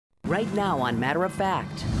Right now on Matter of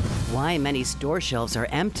Fact, why many store shelves are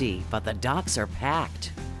empty, but the docks are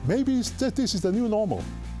packed. Maybe this is the new normal.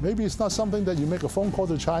 Maybe it's not something that you make a phone call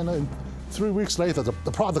to China and 3 weeks later the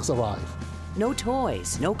products arrive. No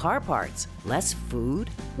toys, no car parts, less food.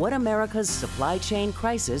 What America's supply chain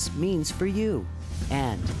crisis means for you.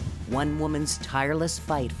 And one woman's tireless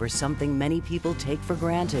fight for something many people take for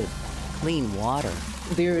granted, clean water.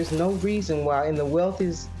 There is no reason why in the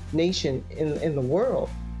wealthiest nation in the world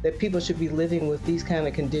that people should be living with these kind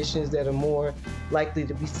of conditions that are more likely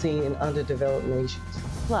to be seen in underdeveloped nations.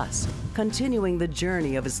 Plus, continuing the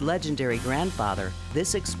journey of his legendary grandfather,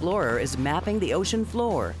 this explorer is mapping the ocean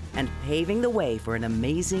floor and paving the way for an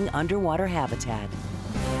amazing underwater habitat.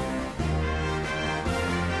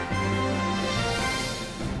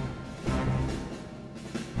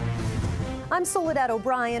 I'm Soledad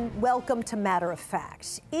O'Brien. Welcome to Matter of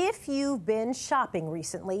Fact. If you've been shopping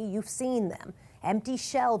recently, you've seen them. Empty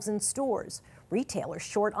shelves in stores. Retailers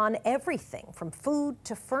short on everything from food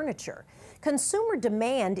to furniture. Consumer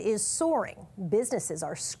demand is soaring. Businesses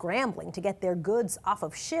are scrambling to get their goods off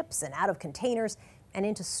of ships and out of containers and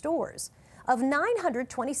into stores. Of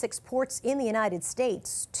 926 ports in the United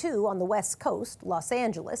States, 2 on the West Coast, Los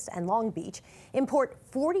Angeles and Long Beach, import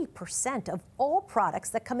 40% of all products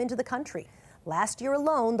that come into the country. Last year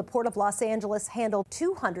alone, the Port of Los Angeles handled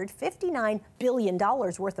 $259 billion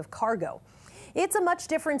worth of cargo. It's a much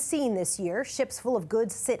different scene this year. Ships full of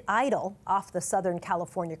goods sit idle off the Southern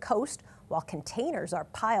California coast, while containers are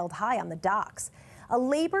piled high on the docks. A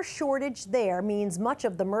labor shortage there means much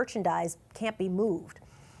of the merchandise can't be moved.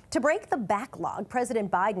 To break the backlog, President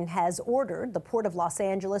Biden has ordered the Port of Los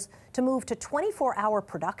Angeles to move to 24-hour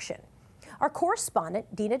production. Our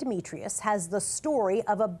correspondent, Dina Demetrius, has the story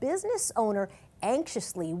of a business owner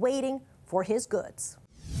anxiously waiting for his goods.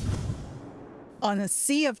 On a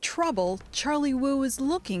sea of trouble, Charlie Wu is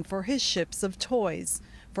looking for his ships of toys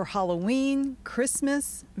for Halloween,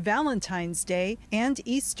 Christmas, Valentine's Day, and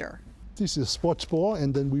Easter. This is a sports ball,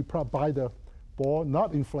 and then we buy the ball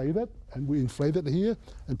not inflated, and we inflate it here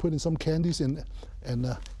and put in some candies and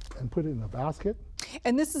put it in a basket.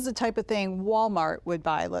 And this is the type of thing Walmart would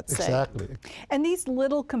buy, let's say. Exactly. And these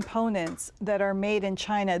little components that are made in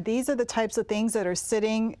China, these are the types of things that are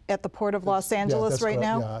sitting at the Port of Los Angeles right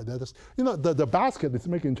now? Yeah, that is. You know, the basket is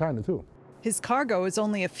made in China too. His cargo is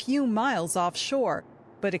only a few miles offshore,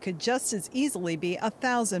 but it could just as easily be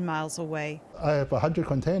 1,000 miles away. I have 100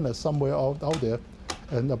 containers somewhere out there,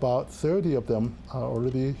 and about 30 of them are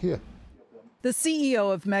already here. The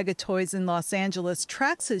CEO of Mega Toys in Los Angeles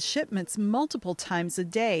tracks his shipments multiple times a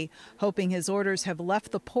day, hoping his orders have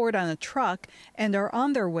left the port on a truck and are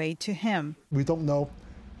on their way to him. We don't know.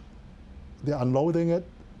 They're unloading it.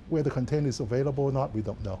 Where the container is available or not, we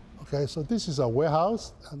don't know. Okay, so this is a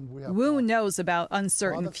warehouse. And we have Wu knows about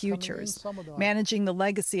uncertain futures. Managing the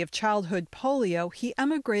legacy of childhood polio, he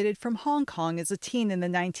emigrated from Hong Kong as a teen in the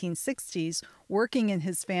 1960s, working in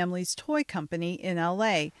his family's toy company in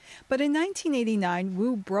L.A. But in 1989,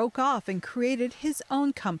 Wu broke off and created his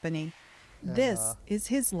own company. This is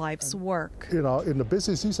his life's work. You know, in the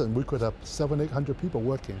busy season, we could have 700-800 people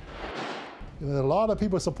working. You know, a lot of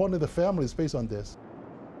people supporting the families based on this.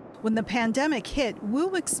 When the pandemic hit,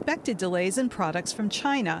 Wu expected delays in products from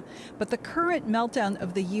China, but the current meltdown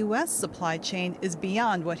of the U.S. supply chain is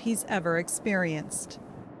beyond what he's ever experienced.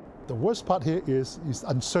 The worst part here is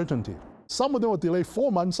uncertainty. Some of them are delayed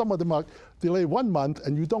 4 months, some of them are delayed 1 month,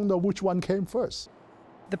 and you don't know which one came first.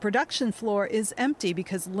 The production floor is empty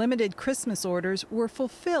because limited Christmas orders were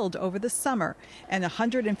fulfilled over the summer, and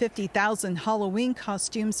 150,000 Halloween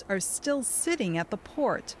costumes are still sitting at the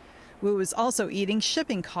port. Wu is also eating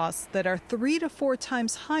shipping costs that are 3 to 4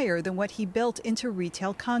 times higher than what he built into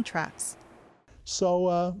retail contracts.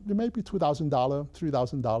 So it may be $2,000,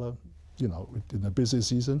 $3,000, you know, in a busy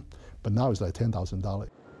season, but now it's like $10,000.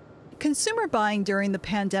 Consumer buying during the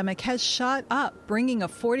pandemic has shot up, bringing a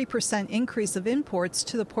 40% increase of imports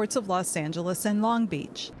to the ports of Los Angeles and Long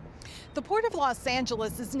Beach. The Port of Los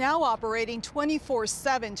Angeles is now operating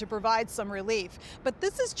 24/7 to provide some relief. But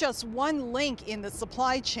this is just one link in the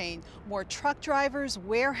supply chain. More truck drivers,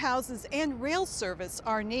 warehouses, and rail service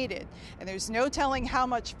are needed. And there's no telling how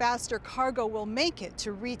much faster cargo will make it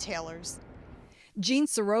to retailers. Gene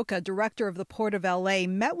Soroka, director of the Port of L.A.,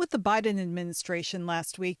 met with the Biden administration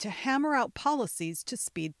last week to hammer out policies to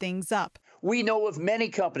speed things up. We know of many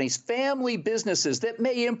companies, family businesses, that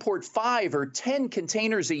may import 5 or 10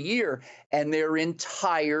 containers a year, and their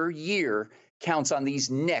entire year counts on these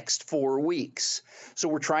next 4 weeks. So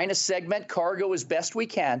we're trying to segment cargo as best we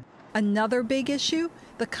can. Another big issue,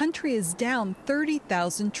 the country is down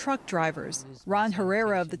 30,000 truck drivers. Ron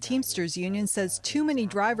Herrera of the Teamsters Union says too many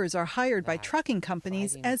drivers are hired by trucking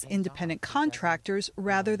companies as independent contractors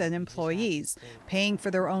rather than employees, paying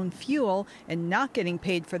for their own fuel and not getting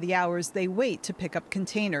paid for the hours they wait to pick up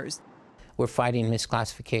containers. We're fighting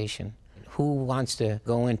misclassification. Who wants to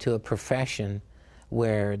go into a profession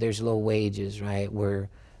where there's low wages, right? Where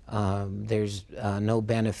there's no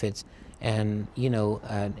benefits? And,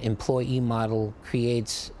 an employee model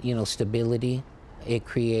creates, stability. It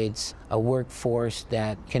creates a workforce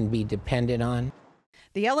that can be depended on.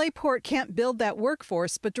 The LA Port can't build that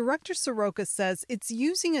workforce, but Director Soroka says it's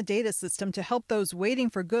using a data system to help those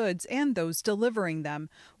waiting for goods and those delivering them.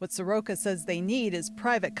 What Soroka says they need is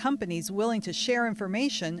private companies willing to share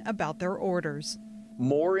information about their orders.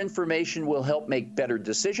 More information will help make better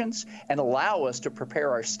decisions and allow us to prepare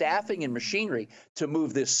our staffing and machinery to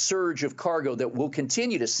move this surge of cargo that we'll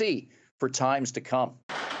continue to see for times to come.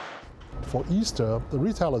 For Easter, the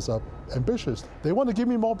retailers are ambitious. They want to give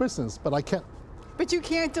me more business, but I can't. But you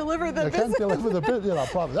can't deliver the business. I can't deliver the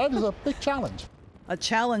product. That is a big challenge. A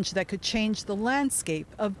challenge that could change the landscape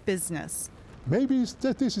of business. Maybe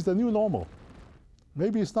this is the new normal.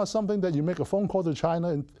 Maybe it's not something that you make a phone call to China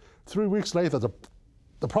and 3 weeks later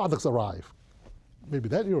the products arrive. Maybe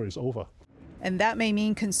that era is over. And that may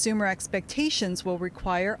mean consumer expectations will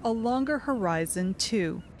require a longer horizon,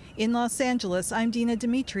 too. In Los Angeles, I'm Dina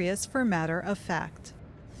Demetrius for Matter of Fact.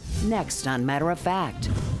 Next on Matter of Fact,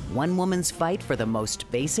 one woman's fight for the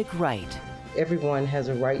most basic right. Everyone has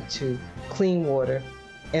a right to clean water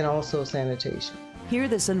and also sanitation. Hear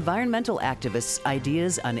this environmental activist's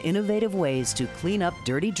ideas on innovative ways to clean up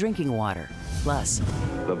dirty drinking water. Plus,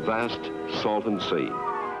 the vast Salton Sea.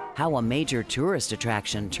 How a major tourist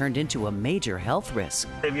attraction turned into a major health risk.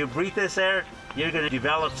 If you breathe this air, you're going to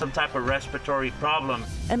develop some type of respiratory problem.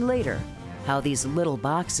 And later, how these little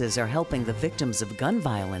boxes are helping the victims of gun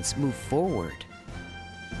violence move forward.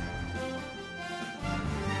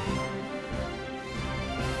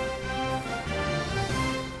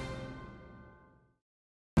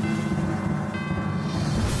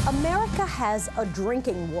 America has a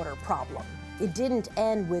drinking water problem. It didn't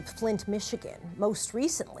end with Flint, Michigan. Most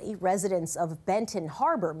recently, residents of Benton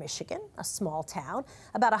Harbor, Michigan, a small town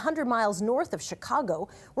about 100 miles north of Chicago,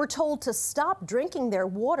 were told to stop drinking their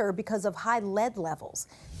water because of high lead levels.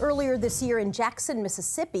 Earlier this year in Jackson,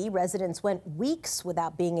 Mississippi, residents went weeks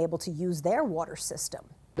without being able to use their water system.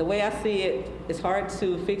 The way I see it, it's hard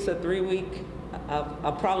to fix a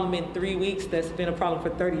problem in 3 weeks that's been a problem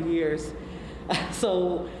for 30 years.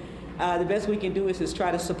 So the best we can do is just try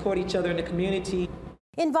to support each other in the community.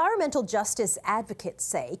 Environmental justice advocates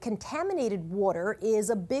say contaminated water is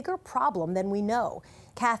a bigger problem than we know.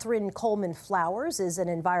 Catherine Coleman Flowers is an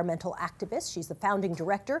environmental activist. She's the founding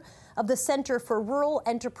director of the Center for Rural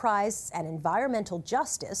Enterprise and Environmental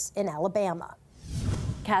Justice in Alabama.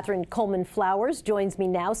 Catherine Coleman Flowers joins me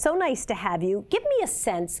now. So nice to have you. Give me a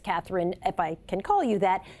sense, Catherine, if I can call you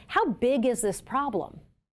that, how big is this problem?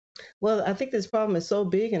 Well, I think this problem is so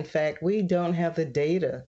big, in fact, we don't have the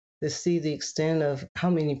data to see the extent of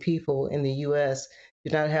how many people in the U.S.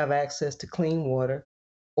 do not have access to clean water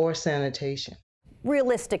or sanitation.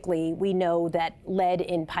 Realistically, we know that lead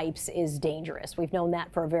in pipes is dangerous. We've known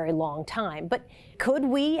that for a very long time. But could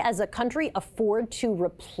we, as a country, afford to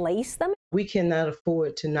replace them? We cannot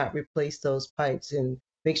afford to not replace those pipes and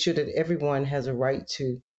make sure that everyone has a right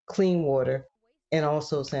to clean water and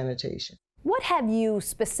also sanitation. What have you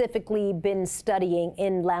specifically been studying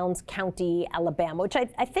in Lowndes County, Alabama, which I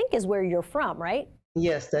think is where you're from, right?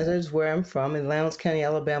 Yes, that is where I'm from. And Lowndes County,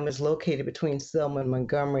 Alabama is located between Selma and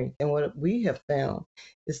Montgomery. And what we have found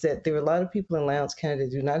is that there are a lot of people in Lowndes County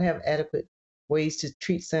that do not have adequate ways to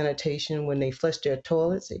treat sanitation when they flush their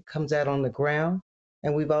toilets. It comes out on the ground.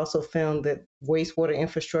 And we've also found that wastewater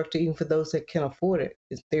infrastructure, even for those that can afford it,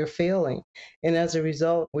 they're failing. And as a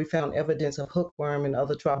result, we found evidence of hookworm and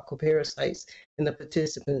other tropical parasites in the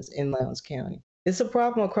participants in Lowndes County. It's a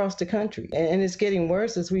problem across the country, and it's getting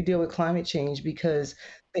worse as we deal with climate change because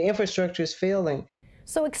the infrastructure is failing.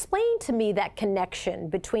 So explain to me that connection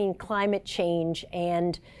between climate change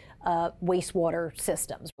and wastewater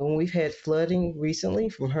systems. When we've had flooding recently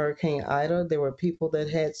from Hurricane Ida, there were people that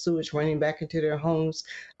had sewage running back into their homes.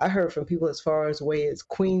 I heard from people as far away as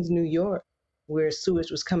Queens, New York, where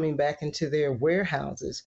sewage was coming back into their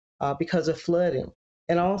warehouses because of flooding.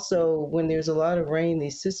 And also, when there's a lot of rain,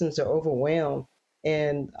 these systems are overwhelmed.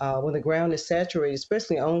 And when the ground is saturated,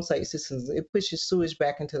 especially on-site systems, it pushes sewage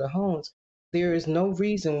back into the homes. There is no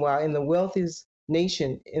reason why in the wealthiest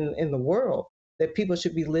nation in the world that people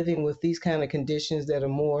should be living with these kind of conditions that are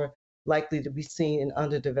more likely to be seen in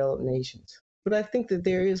underdeveloped nations. But I think that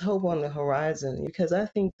there is hope on the horizon because I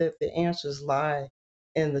think that the answers lie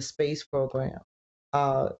in the space program.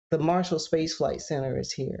 The Marshall Space Flight Center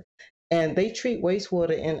is here, and they treat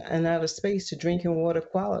wastewater in and outer space to drinking water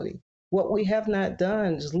quality. What we have not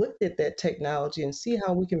done is looked at that technology and see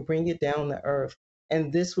how we can bring it down to earth.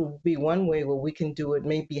 And this will be one way where we can do it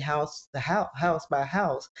maybe house by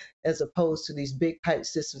house, as opposed to these big pipe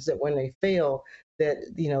systems that when they fail, that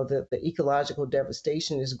the ecological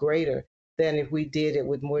devastation is greater than if we did it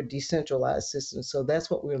with more decentralized systems. So that's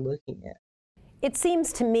what we're looking at. It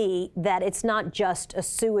seems to me that it's not just a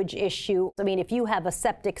sewage issue. I mean, if you have a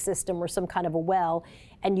septic system or some kind of a well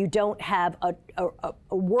and you don't have a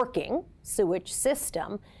working sewage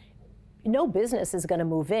system, no business is going to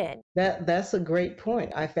move in. That's a great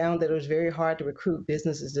point. I found that it was very hard to recruit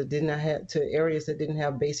businesses that did not have to areas that didn't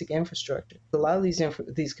have basic infrastructure. A lot of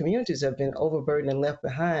these communities have been overburdened and left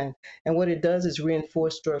behind. And what it does is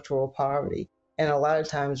reinforce structural poverty and a lot of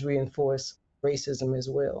times reinforce racism as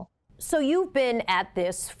well. So you've been at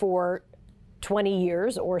this for 20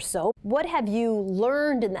 years or so. What have you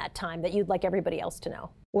learned in that time that you'd like everybody else to know?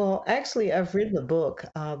 Well, actually, I've written a book.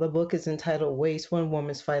 The book is entitled Waste, One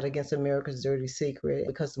Woman's Fight Against America's Dirty Secret,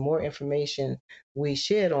 because the more information we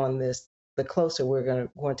shed on this, the closer we're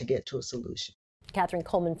going to get to a solution. Katherine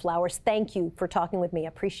Coleman Flowers, thank you for talking with me. I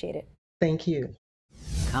appreciate it. Thank you.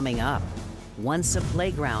 Coming up, once a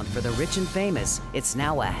playground for the rich and famous, it's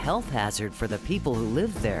now a health hazard for the people who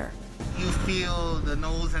live there. You feel the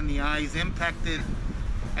nose and the eyes impacted,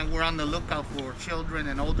 and we're on the lookout for children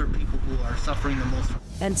and older people who are suffering the most.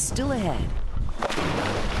 And still ahead,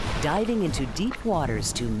 diving into deep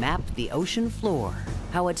waters to map the ocean floor.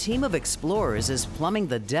 How a team of explorers is plumbing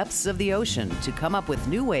the depths of the ocean to come up with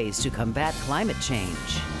new ways to combat climate change.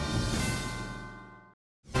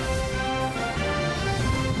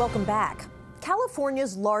 Welcome back.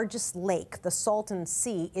 California's largest lake, the Salton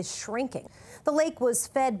Sea, is shrinking. The lake was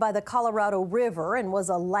fed by the Colorado River and was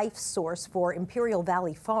a life source for Imperial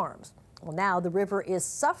Valley Farms. Well, now the river is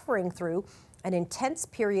suffering through an intense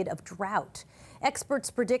period of drought.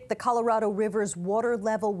 Experts predict the Colorado River's water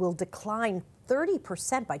level will decline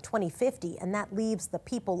 30% by 2050, and that leaves the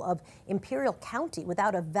people of Imperial County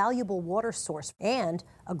without a valuable water source and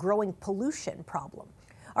a growing pollution problem.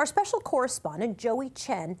 Our special correspondent, Joey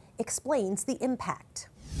Chen, explains the impact.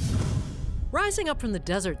 Rising up from the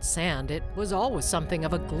desert sand, it was always something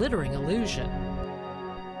of a glittering illusion.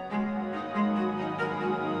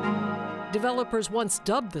 Developers once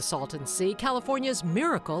dubbed the Salton Sea California's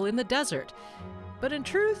miracle in the desert, but in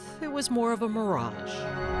truth, it was more of a mirage.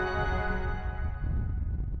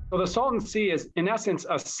 So the Salton Sea is, in essence,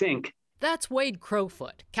 a sink. That's Wade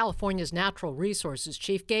Crowfoot, California's natural resources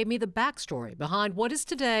chief, gave me the backstory behind what is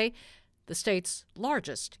today the state's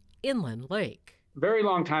largest inland lake. Very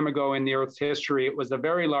long time ago in the Earth's history, it was a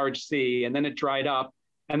very large sea, and then it dried up.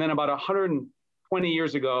 And then about 100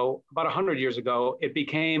 years ago, it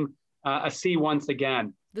became a sea once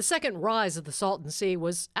again. The second rise of the Salton Sea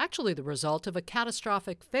was actually the result of a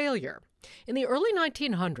catastrophic failure. In the early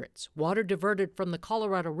 1900s, water diverted from the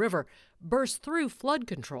Colorado River burst through flood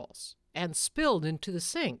controls and spilled into the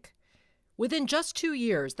sink. Within just 2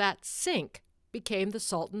 years, that sink became the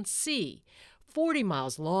Salton Sea, 40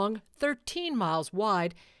 miles long, 13 miles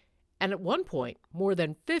wide, and at one point, more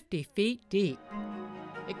than 50 feet deep.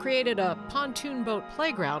 It created a pontoon boat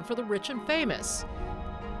playground for the rich and famous.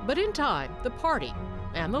 But in time, the party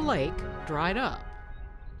and the lake dried up.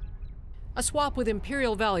 A swap with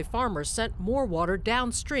Imperial Valley farmers sent more water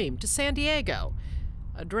downstream to San Diego,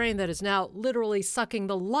 a drain that is now literally sucking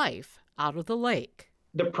the life out of the lake.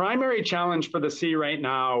 The primary challenge for the sea right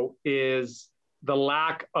now is the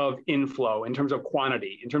lack of inflow in terms of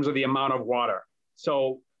quantity, in terms of the amount of water.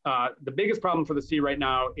 So the biggest problem for the sea right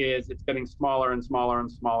now is it's getting smaller and smaller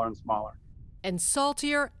and smaller and smaller. And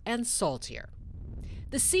saltier and saltier.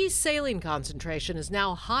 The sea's saline concentration is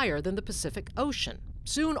now higher than the Pacific Ocean.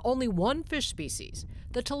 Soon, only one fish species,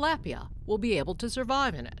 the tilapia, will be able to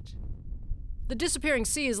survive in it. The disappearing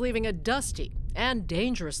sea is leaving a dusty and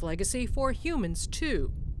dangerous legacy for humans,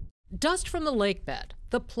 too. Dust from the lake bed,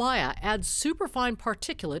 the playa, adds superfine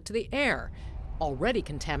particulate to the air, already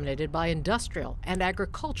contaminated by industrial and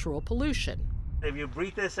agricultural pollution. If you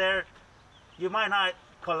breathe this air, you might not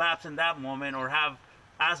collapse in that moment or have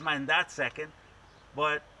asthma in that second,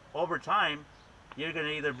 but over time, you're going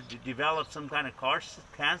to either develop some kind of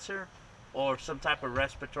cancer or some type of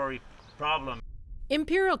respiratory problem.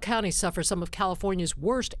 Imperial County suffers some of California's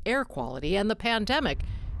worst air quality, and the pandemic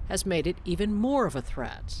has made it even more of a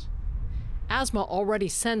threat. Asthma already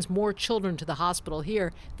sends more children to the hospital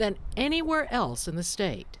here than anywhere else in the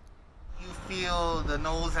state. You feel the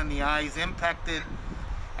nose and the eyes impacted,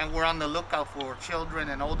 and we're on the lookout for children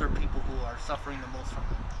and older people who are suffering the most from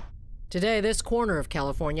it. Today, this corner of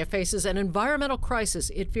California faces an environmental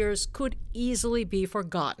crisis it fears could easily be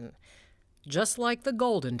forgotten, just like the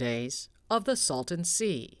golden days of the Salton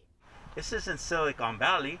Sea. This isn't Silicon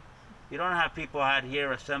Valley. You don't have people out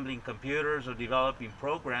here assembling computers or developing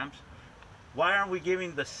programs. Why aren't we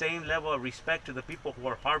giving the same level of respect to the people who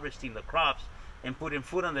are harvesting the crops and putting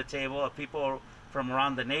food on the table of people from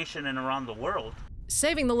around the nation and around the world?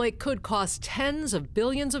 Saving the lake could cost tens of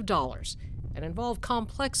billions of dollars and involve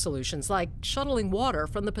complex solutions like shuttling water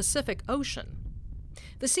from the Pacific Ocean.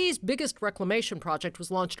 The sea's biggest reclamation project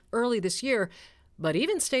was launched early this year, but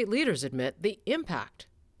even state leaders admit the impact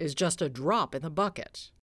is just a drop in the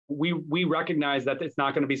bucket. We recognize that it's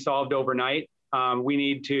not going to be solved overnight. We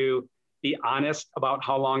need to be honest about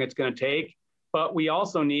how long it's going to take, but we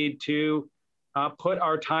also need to put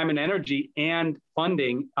our time and energy and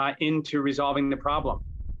funding into resolving the problem.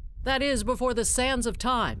 That is before the sands of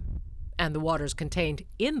time and the waters contained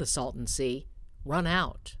in the Salton Sea run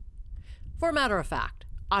out. For a matter of fact,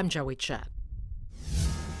 I'm Joey Chet.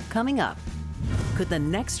 Coming up, could the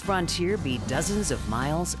next frontier be dozens of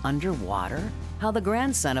miles underwater? How the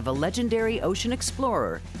grandson of a legendary ocean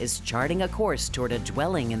explorer is charting a course toward a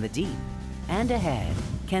dwelling in the deep. And ahead,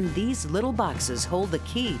 can these little boxes hold the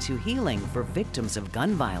key to healing for victims of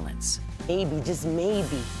gun violence? Maybe, just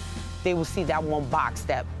maybe, they will see that one box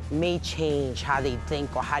that may change how they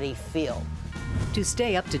think or how they feel. To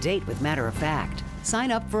stay up to date with Matter of Fact,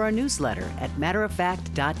 sign up for our newsletter at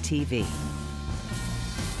matteroffact.tv.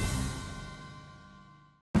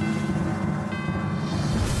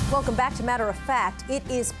 Welcome back to Matter of Fact. It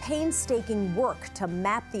is painstaking work to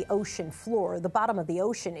map the ocean floor. The bottom of the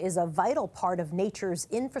ocean is a vital part of nature's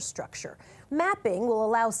infrastructure. Mapping will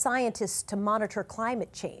allow scientists to monitor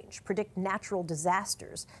climate change, predict natural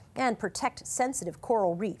disasters, and protect sensitive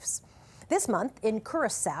coral reefs. This month in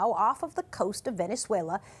Curacao, off of the coast of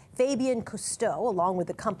Venezuela, Fabian Cousteau, along with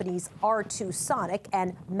the companies R2 Sonic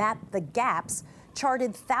and Map the Gaps,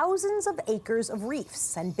 charted thousands of acres of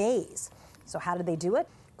reefs and bays. So how did they do it?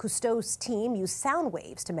 Cousteau's team used sound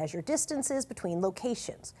waves to measure distances between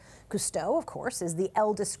locations. Cousteau, of course, is the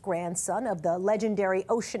eldest grandson of the legendary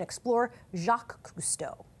ocean explorer Jacques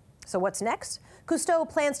Cousteau. So what's next? Cousteau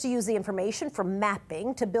plans to use the information from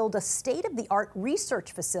mapping to build a state-of-the-art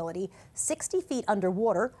research facility 60 feet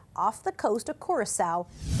underwater off the coast of Curacao.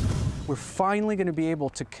 We're finally going to be able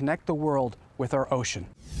to connect the world with our ocean.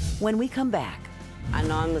 When we come back, I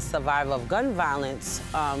know I'm a survivor of gun violence,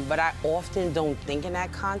 but I often don't think in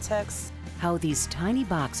that context. How these tiny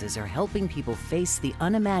boxes are helping people face the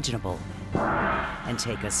unimaginable and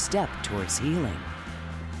take a step towards healing.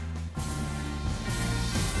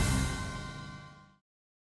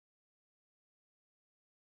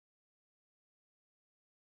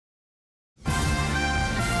 And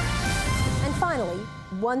finally,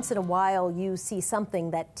 once in a while you see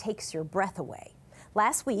something that takes your breath away.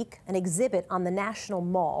 Last week, an exhibit on the National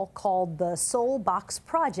Mall called the Soul Box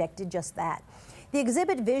Project did just that. The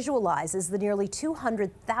exhibit visualizes the nearly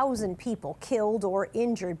 200,000 people killed or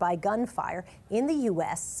injured by gunfire in the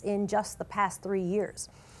U.S. in just the past 3 years.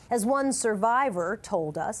 As one survivor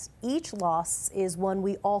told us, each loss is one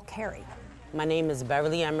we all carry. My name is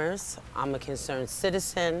Beverly Emmers. I'm a concerned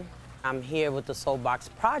citizen. I'm here with the Soul Box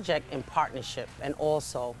Project in partnership, and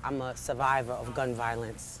also I'm a survivor of gun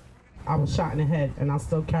violence. I was shot in the head, and I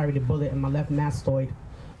still carried a bullet in my left mastoid.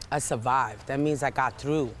 I survived. That means I got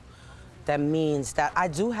through. That means that I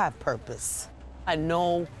do have purpose. I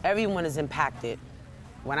know everyone is impacted.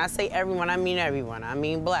 When I say everyone, I mean everyone. I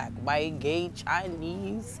mean black, white, gay,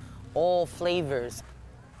 Chinese, all flavors.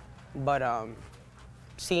 But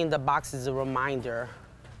seeing the box is a reminder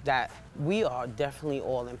that we are definitely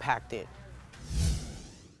all impacted.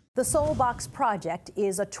 The Soul Box Project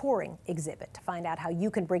is a touring exhibit. To find out how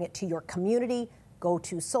you can bring it to your community, go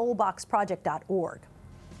to soulboxproject.org.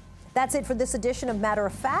 That's it for this edition of Matter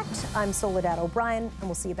of Fact. I'm Soledad O'Brien, and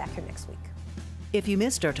we'll see you back here next week. If you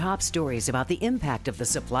missed our top stories about the impact of the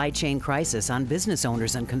supply chain crisis on business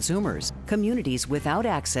owners and consumers, communities without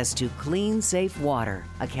access to clean, safe water,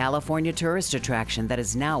 a California tourist attraction that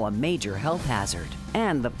is now a major health hazard,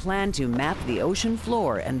 and the plan to map the ocean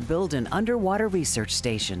floor and build an underwater research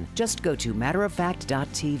station, just go to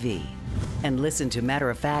matteroffact.tv. And listen to Matter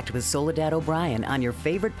of Fact with Soledad O'Brien on your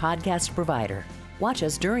favorite podcast provider. Watch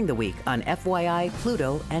us during the week on FYI,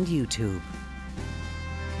 Pluto, and YouTube.